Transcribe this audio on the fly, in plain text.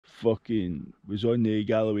fucking was on the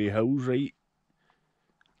Galloway Hills, right?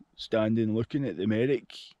 Standing looking at the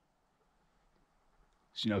Merrick.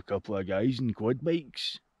 Seen a couple of guys in quad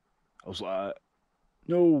bikes. I was like,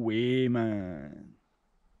 no way, man.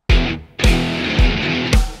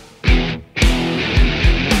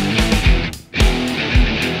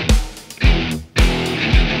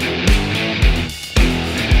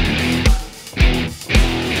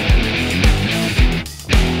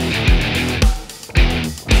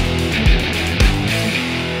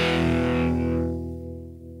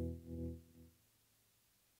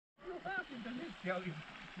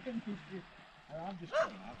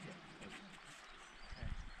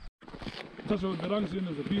 That's what the runs in,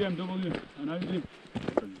 there's a BMW, an Audi.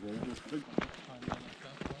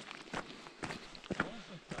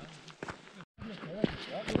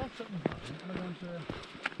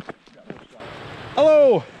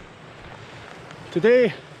 Hello!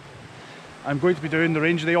 Today I'm going to be doing the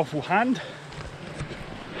Range of the Awful Hand.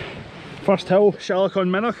 First hill, Shalloch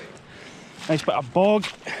on Minnoch. Nice bit of bog.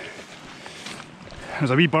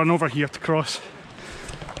 There's a wee burn over here to cross.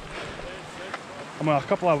 I'm with a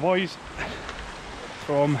couple of boys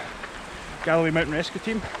from Galloway Mountain Rescue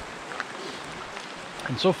Team,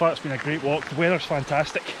 and so far it's been a great walk. The weather's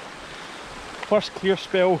fantastic. First clear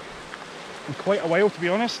spell in quite a while, to be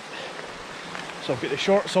honest. So I've got the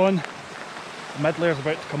shorts on, the mid layer's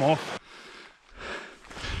about to come off.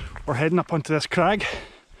 We're heading up onto this crag,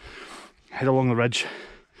 head along the ridge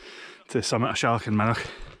to the summit of Shalloch and Minnoch.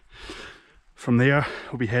 From there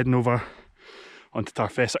we'll be heading over onto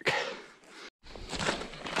Tarfessock.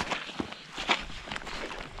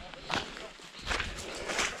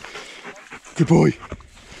 Good boy!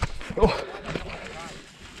 Oh.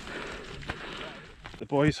 The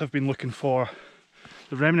boys have been looking for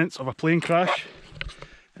the remnants of a plane crash,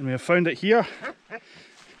 and we have found it here. You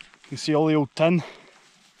can see all the old tin,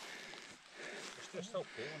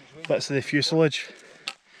 bits of the fuselage.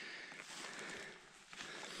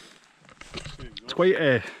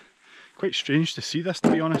 It's quite strange to see this,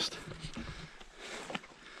 to be honest.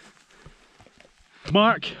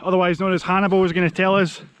 Mark, otherwise known as Hannibal, is going to tell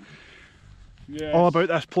us all about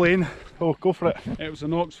this plane. Oh, go for it. It was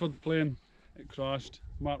an Oxford plane. It crashed.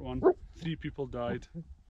 Mark 1. 3 people died.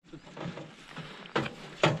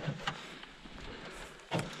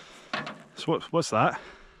 So what's that?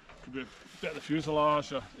 Could be a bit of the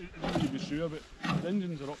fuselage. It wouldn't be sure, but the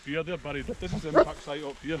engines are up here. They're buried. This is the impact site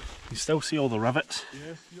up here. You still see all the rivets?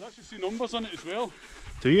 Yes. You actually see numbers on it as well.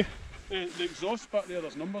 Do you? The exhaust back there,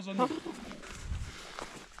 there's numbers on it.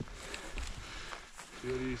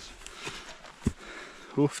 Here he is.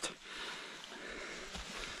 Hoofed.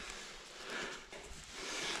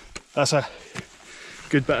 That's a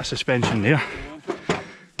good bit of suspension there.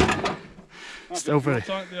 Yeah. Still very...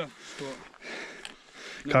 There.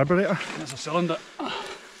 Carburetor? There's a cylinder.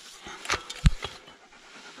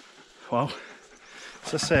 Wow.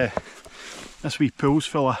 Is this wee pool's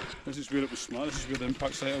full of... This is where it was smart. This is where the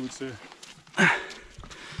impact site, I would say.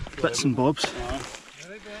 Bits and bobs.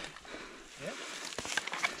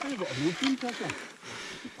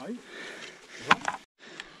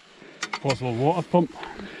 Possible water pump.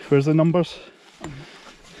 Where's the numbers?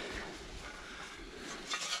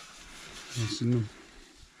 I've seen them.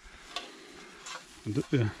 And it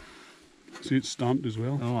there. See, it's stamped as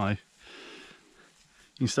well. Oh aye.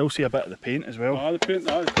 You can still see a bit of the paint as well. Ah, the paint,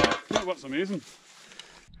 that works amazing.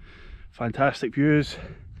 Fantastic views,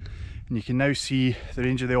 and you can now see the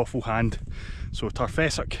Range of the Awful Hand. So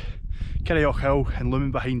Tarfessock, Kirriereoch Hill, and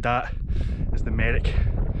looming behind that is the Merrick.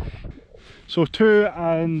 So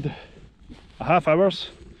 2.5 hours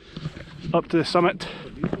up to the summit.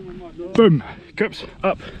 Boom! Coops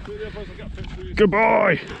up. Good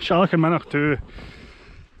boy! Shalloch and Minnoch too.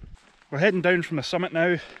 We're heading down from the summit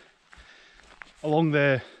now, along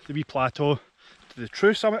the wee plateau to the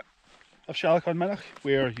true summit of Shalloch on Minnoch,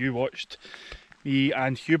 where you watched me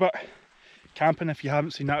and Hubert camping. If you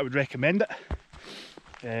haven't seen that, I would recommend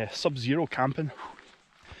it. Sub-zero camping.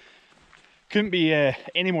 Couldn't be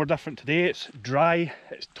any more different today. It's dry,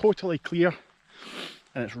 it's totally clear,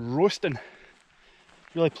 and it's roasting.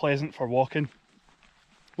 Really pleasant for walking.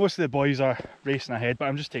 Most of the boys are racing ahead, but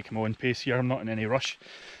I'm just taking my own pace here. I'm not in any rush.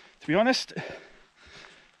 To be honest,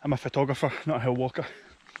 I'm a photographer, not a hill walker.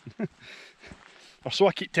 Or so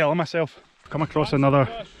I keep telling myself. Come across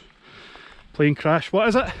another plane crash. What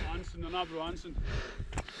is it? Anson, an Abro Anson.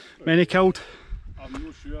 Many killed? I'm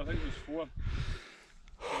not sure, I think it was 4.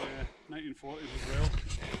 1940s as well.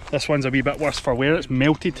 This one's a wee bit worse for wear, it's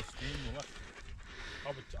melted.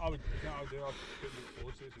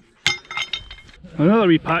 Another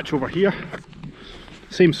wee patch over here.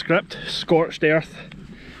 Same script, scorched earth.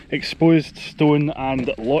 exposed stone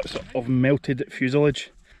and lots of melted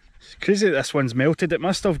fuselage. It's crazy that this one's melted. It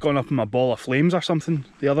must have gone up in a ball of flames or something.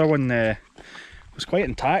 The other one was quite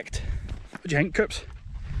intact. What do you think, Coops?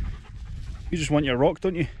 You just want your rock,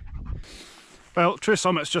 don't you? Well, true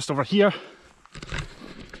summit's just over here.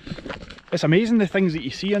 It's amazing the things that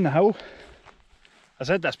you see on the hill. I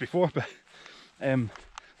said this before, but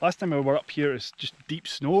last time we were up here it was just deep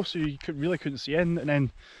snow, so you really couldn't see in. And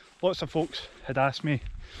then lots of folks had asked me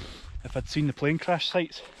if I'd seen the plane crash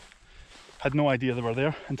sites. Had no idea they were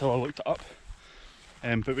there until I looked it up.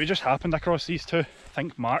 But we just happened across these two. I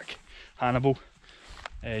think Mark, Hannibal,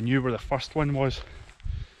 knew where the first one was.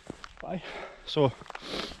 Bye. So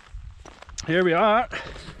here we are,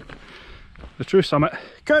 the true summit.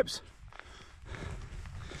 Coops!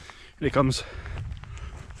 Here he comes.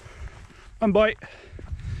 One boy.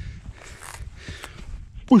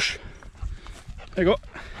 Whoosh! There you go.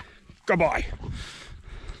 Good boy.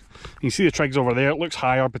 You can see the trigs over there. It looks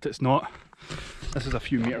higher, but it's not. This is a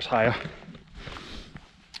few metres higher.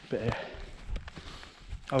 But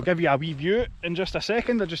I'll give you a wee view in just a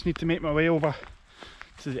second. I just need to make my way over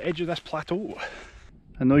to the edge of this plateau.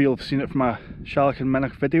 I know you'll have seen it from my Shalloch and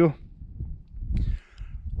Minnoch video,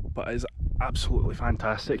 but it's absolutely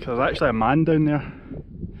fantastic. There's actually a man down there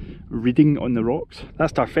reading on the rocks.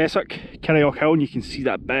 That's Tarfessock, Kirriereoch Hill, and you can see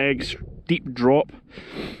that big steep drop.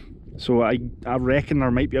 So I reckon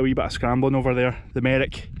there might be a wee bit of scrambling over there. The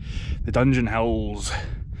Merrick, the Dungeon Hills,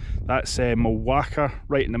 that's Milwaukee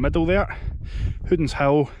right in the middle there, Hoodin's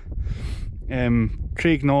Hill,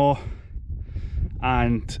 Craignaw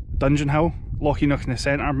and Dungeon Hill, Loch Enoch in the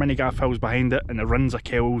centre, Minnoch Hill's behind it, and the Runs of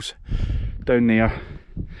Kells down there.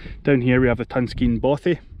 Down here we have the Tunskeen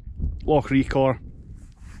Bothy, Loch Recor.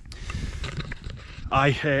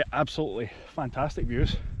 Absolutely fantastic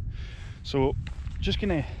views. So just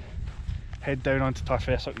gonna head down onto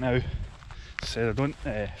Tarfessock now. So I don't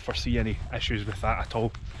foresee any issues with that at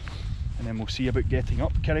all, and then we'll see about getting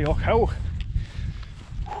up Kirriereoch Hill.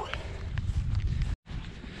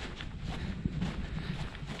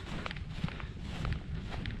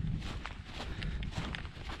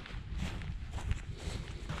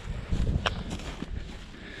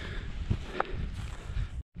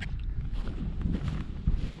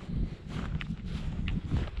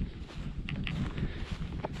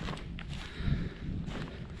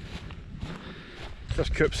 There's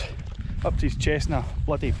Coops up to his chest in a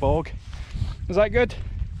bloody bog. Is that good?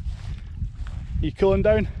 Are you cooling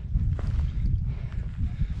down?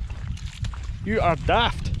 You are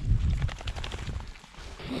daft.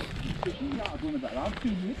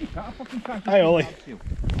 Hi Ollie.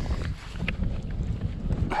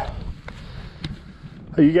 How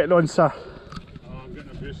are you getting on, sir? I'm getting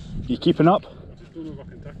a boost. You keeping up? I just don't know if I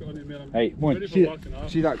can take it on you, man. Right, come on,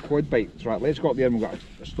 see that quad bike? Right, let's go up there and we've got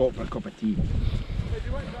to stop for a cup of tea. Hey, do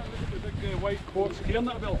you want to look at the big white quartz cairn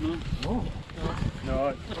that I built? No? No. No,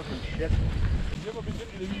 it's fucking shit. Have you ever been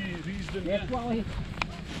into the wee reeds down there? Yes, Wally.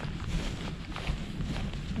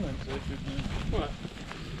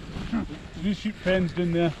 These sheep pens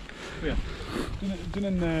down there. Where? Down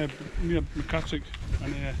in near McCartwick.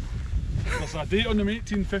 And there's a date on them,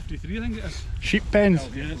 1853 I think it is. Sheep pens?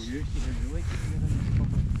 Oh, yes.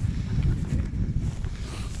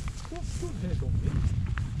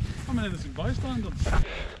 How many innocent bystanders?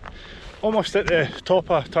 Almost at the top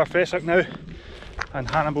of Tarfessock now, and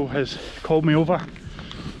Hannibal has called me over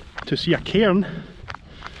to see a cairn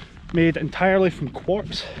made entirely from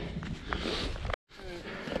quartz.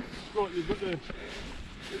 Scott, you've got the...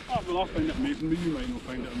 well, I find it amazing, but you might not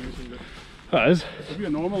find it amazing. But That is. it's a wee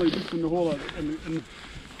anomaly just in the whole... And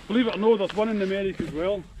believe it or not, there's one in Merrick as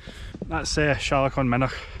well. That's Shalloch on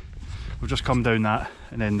Minnoch. We've just come down that,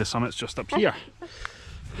 and then the summit's just up here.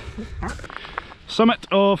 Summit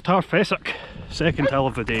of Tarfessock, second hill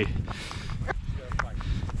of the day.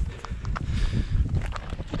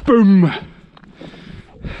 Boom!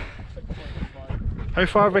 How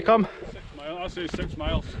far have we come? 6 miles, I say 6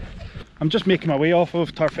 miles. I'm just making my way off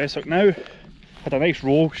of Tarfessock now. Had a nice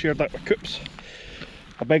roll, shared that with Coops.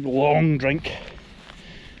 A big long drink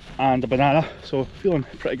and a banana, so feeling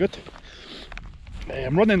pretty good.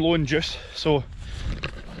 I'm running low on juice, so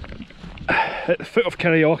at the foot of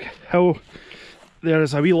Kirriereoch Hill there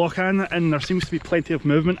is a wee loch-in and there seems to be plenty of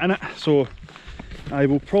movement in it, so I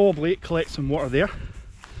will probably collect some water there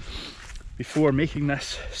before making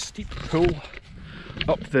this steep pull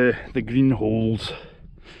up the green holes.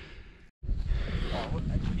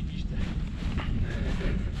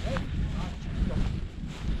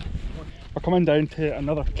 We're coming down to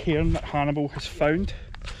another cairn that Hannibal has found.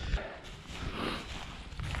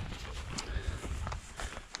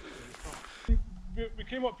 We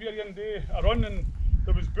came up here the other day, a run, and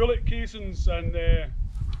there was bullet casings and a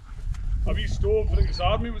wee stove. I think his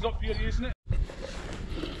army was up here using it.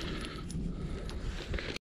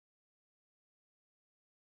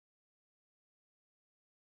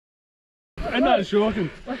 Isn't that shocking?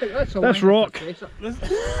 This rock.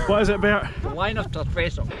 What is it, Bert? The line of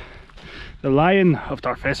Tarfessock. The Lion of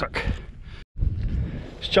Tarfessock.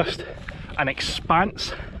 It's just an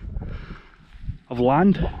expanse of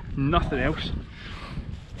land, nothing else.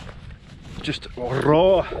 Just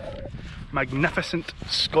raw, magnificent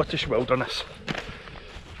Scottish wilderness.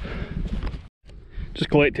 Just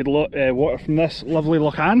collected water from this lovely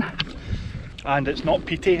Lochane, and it's not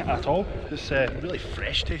peaty at all. It's really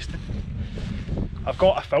fresh tasting. I've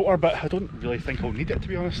got a filter, but I don't really think I'll need it, to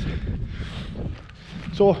be honest.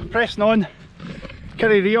 So pressing on,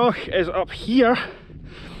 Kirriereoch is up here.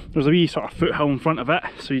 There's a wee sort of foothill in front of it,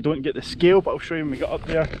 so you don't get the scale, but I'll show you when we get up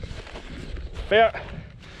there. Bert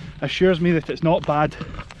assures me that it's not bad.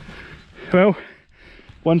 Well,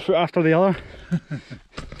 1 foot after the other.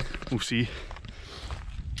 We'll see.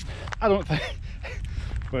 I don't think...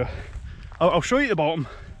 Well, I'll show you the bottom.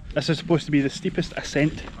 This is supposed to be the steepest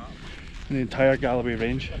ascent in the entire Galloway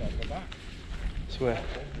range. So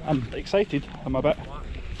I'm excited, I'm a bit.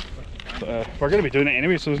 But we're going to be doing it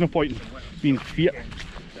anyway, so there's no point in being fear.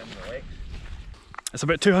 It's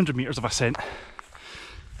about 200 metres of ascent.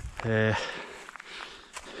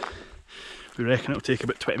 We reckon it'll take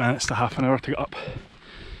about 20 minutes to half an hour to get up.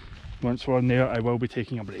 Once we're on there, I will be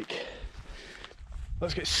taking a break.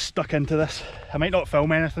 Let's get stuck into this. I might not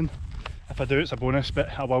film anything. If I do, it's a bonus, but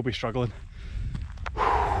I will be struggling.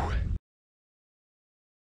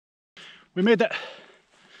 We made it.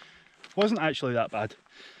 Wasn't actually that bad,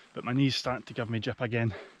 but my knee's starting to give me jip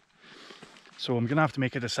again. So I'm gonna have to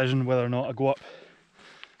make a decision whether or not I go up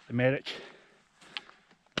the Merrick,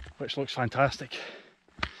 which looks fantastic,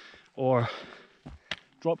 or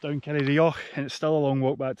drop down Kirriereoch, and it's still a long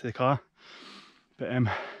walk back to the car, but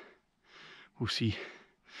we'll see.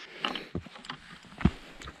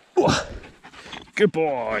 Oh, good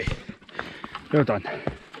boy. Well done.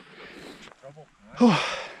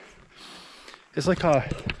 Oh, it's like a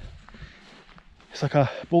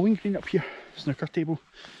bowling green up here, snooker table.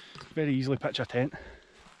 Very easily pitch a tent.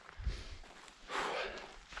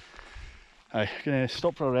 I'm gonna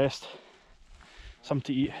stop for a rest,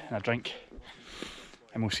 something to eat and a drink,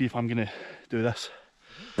 and we'll see if I'm gonna do this.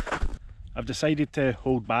 I've decided to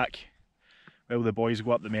hold back while the boys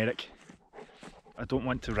go up the Merrick. I don't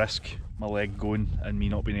want to risk my leg going and me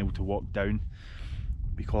not being able to walk down,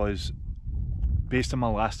 because based on my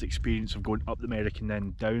last experience of going up the Merrick and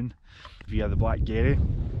then down via the Black Garry,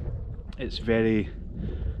 it's very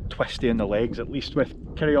twisty in the legs. At least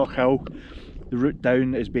with Kirriereoch Hill, the route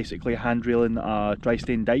down is basically handrailing a dry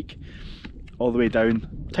stone dyke all the way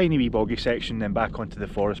down, tiny wee boggy section, then back onto the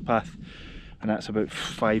forest path, and that's about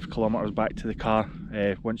 5 kilometres back to the car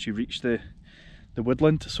once you reach the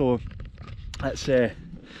woodland. So that's the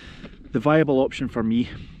viable option for me.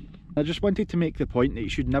 I just wanted to make the point that you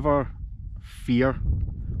should never fear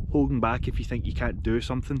holding back if you think you can't do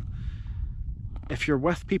something. If you're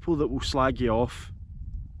with people that will slag you off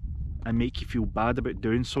and make you feel bad about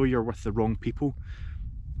doing so, you're with the wrong people.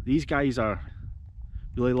 These guys are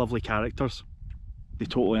really lovely characters. They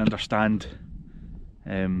totally understand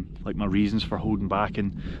like my reasons for holding back,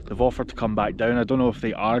 and they've offered to come back down. I don't know if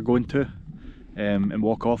they are going to and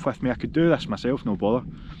walk off with me. I could do this myself, no bother.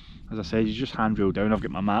 As I said, you just handrail down. I've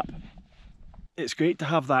got my map. It's great to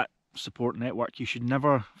have that support network. You should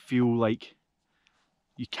never feel like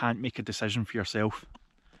you can't make a decision for yourself.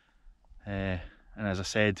 And as I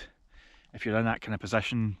said, if you're in that kind of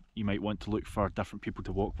position, you might want to look for different people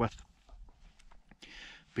to walk with,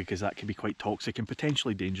 because that can be quite toxic and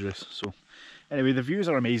potentially dangerous. So anyway, the views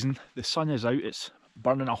are amazing. The sun is out, it's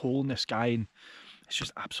burning a hole in the sky, and it's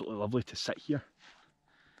just absolutely lovely to sit here.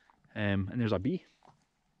 And there's a bee.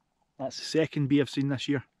 That's the second bee I've seen this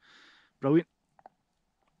year. Brilliant.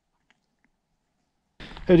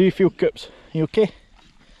 How do you feel, Coops? You okay?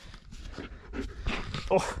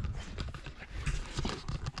 Oh,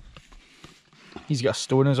 he's got a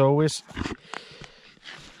stone as always.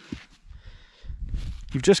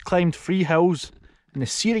 You've just climbed 3 hills in the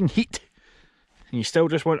searing heat, and you still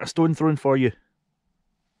just want a stone thrown for you.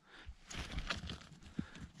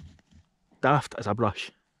 Daft as a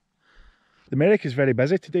brush. The Merrick is very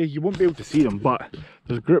busy today. You won't be able to see them, but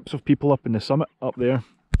there's groups of people up in the summit up there.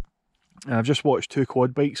 And I've just watched 2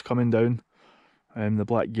 quad bikes coming down the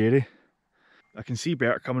Black Garry. I can see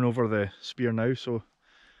Bert coming over the spear now, so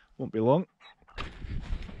won't be long.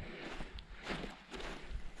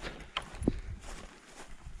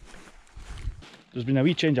 there's been a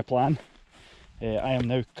wee change of plan. I am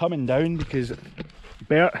now coming down because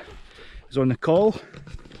Bert is on the call,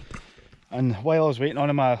 and while I was waiting on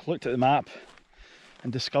him I looked at the map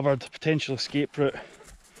and discovered a potential escape route,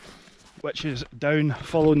 which is down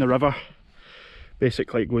following the river.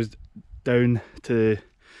 Basically it goes down to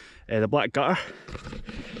the Black Gutter.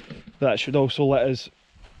 That should also let us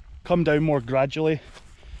come down more gradually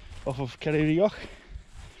off of Kirriereoch.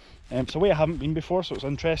 It's a way I haven't been before, so it's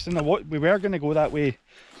interesting. We were going to go that way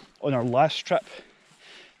on our last trip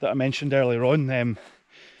that I mentioned earlier on,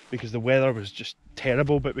 because the weather was just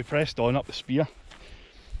terrible, but we pressed on up the Spear.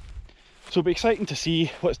 So it'll be exciting to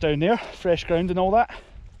see what's down there, fresh ground and all that.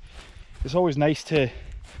 It's always nice to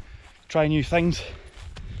try new things.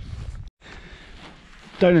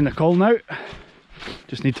 Down in the col now,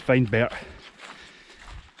 just need to find Bert.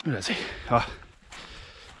 Where is he? Ah,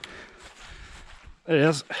 there he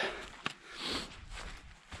is.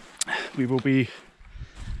 We will be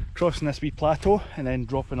crossing this wee plateau and then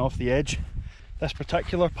dropping off the edge. This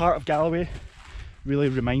particular part of Galloway really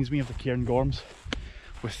reminds me of the Cairngorms,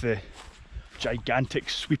 with the gigantic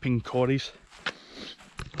sweeping corries.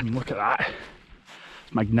 I mean, look at that.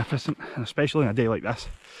 It's magnificent, and especially on a day like this.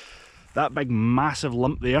 That big massive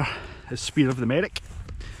lump there is Spear of the Merrick.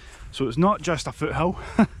 So it's not just a foothill.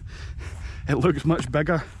 It looks much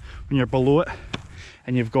bigger when you're below it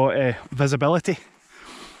and you've got visibility.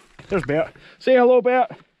 There's Bert. Say hello,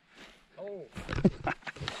 Bert. Hello. How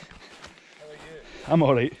are you? I'm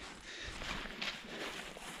alright. Do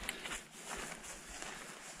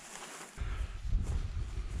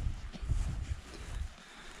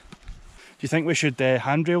you think we should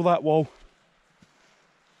handrail that wall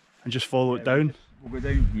and just follow it down? We'll go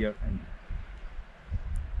down here and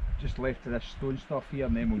just left to this stone stuff here,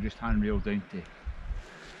 and then we'll just handrail down to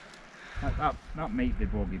that might be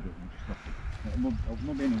boggy, but we'll just have to, it'll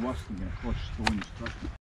not be any worse than going across stones, trust me.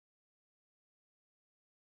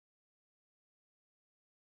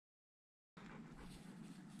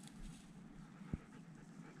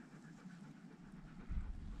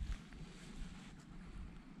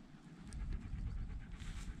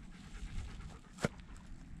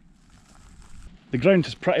 The ground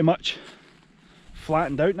is pretty much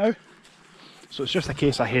flattened out now, so it's just a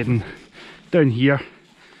case of heading down here,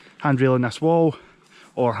 handrailing this wall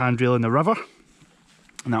or handrailing the river,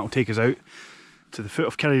 and that will take us out to the foot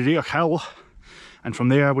of Kirriereoch Hill, and from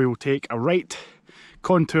there we will take a right,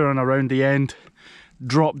 contouring around the end,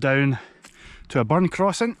 drop down to a burn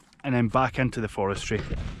crossing and then back into the forestry.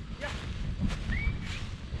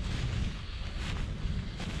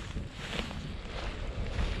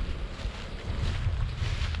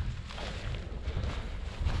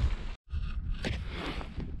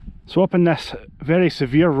 So up in this very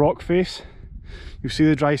severe rock face, you see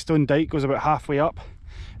the dry stone dike goes about halfway up,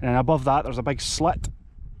 and then above that there's a big slit,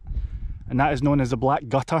 and that is known as the Black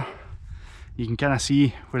Gutter. You can kind of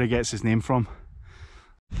see where it gets its name from.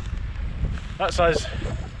 That's us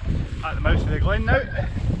at the mouth of the glen now.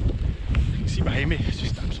 You can see behind me, it's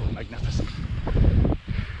just absolutely magnificent.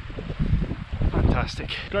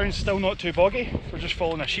 Fantastic. Ground's still not too boggy, we're just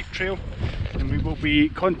following a sheep trail, and we will be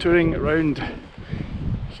contouring around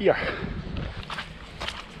here.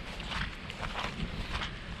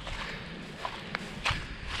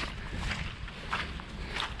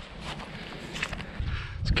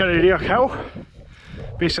 It's Kirriereoch Hill.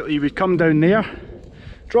 Basically we'd come down there,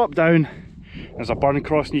 drop down, there's a burn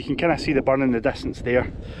crossing, you can kind of see the burn in the distance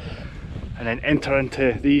there, and then enter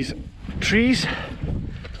into these trees,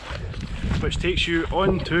 which takes you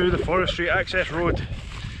onto the forestry access road.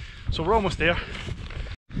 So we're almost there.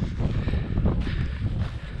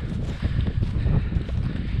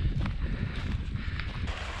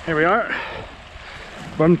 Here we are,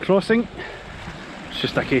 burn crossing. It's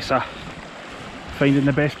just a case of finding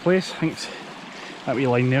the best place. I think it's that wee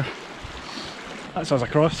line there. That's us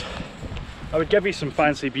across. I would give you some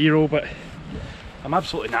fancy B-roll, but I'm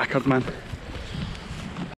absolutely knackered, man.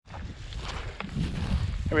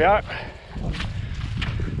 Here we are.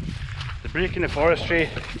 The break in the forestry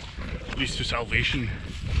leads to salvation.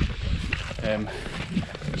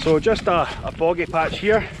 So just a boggy patch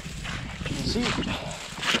here. You can see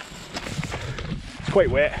it's quite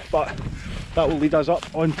wet, but that will lead us up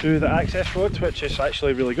onto the access road, which is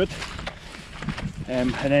actually really good.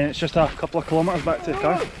 And then it's just a couple of kilometres back to the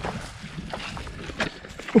car.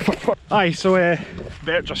 Aye, so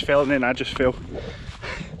Bert just fell and then I just fell.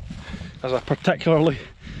 There's a particularly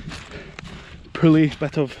pulley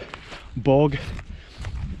bit of bog.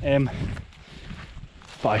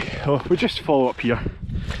 But we just follow up here,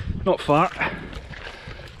 not far.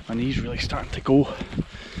 My knee's really starting to go.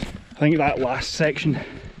 I think that last section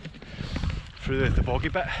through the boggy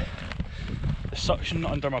bit. The suction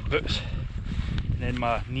under my boots and then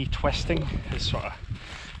my knee twisting has sort of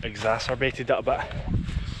exacerbated it a bit.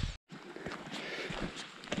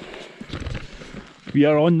 We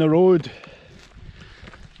are on the road.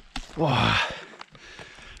 Oh.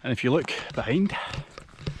 And if you look behind,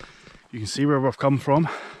 you can see where we've come from.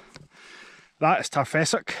 That is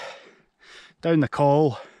Tarfessock, down the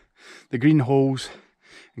Call, the Green Holes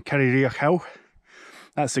and Kirriereoch Hill.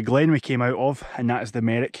 That's the glen we came out of, and that is the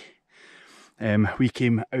Merrick. We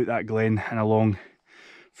came out that glen and along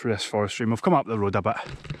through this forestry. We've come up the road a bit.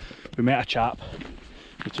 We met a chap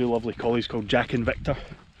with two lovely collies called Jack and Victor.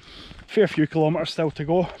 Fair few kilometres still to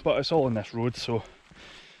go, but it's all on this road, so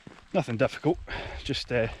nothing difficult.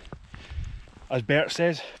 Just as Bert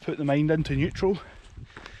says, put the mind into neutral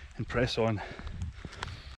and press on.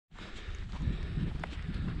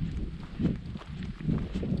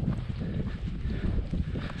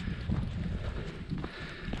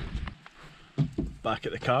 Back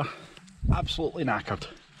at the car, absolutely knackered.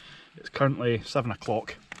 It's currently 7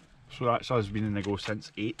 o'clock, so that's us been in the go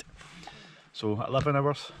since 8. So 11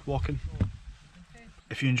 hours walking.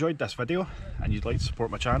 If you enjoyed this video and you'd like to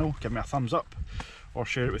support my channel, give me a thumbs up or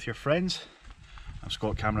share it with your friends. I'm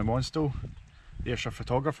Scott Cameron Monstow, the Ayrshire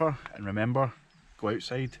photographer, and remember, go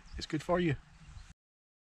outside, it's good for you.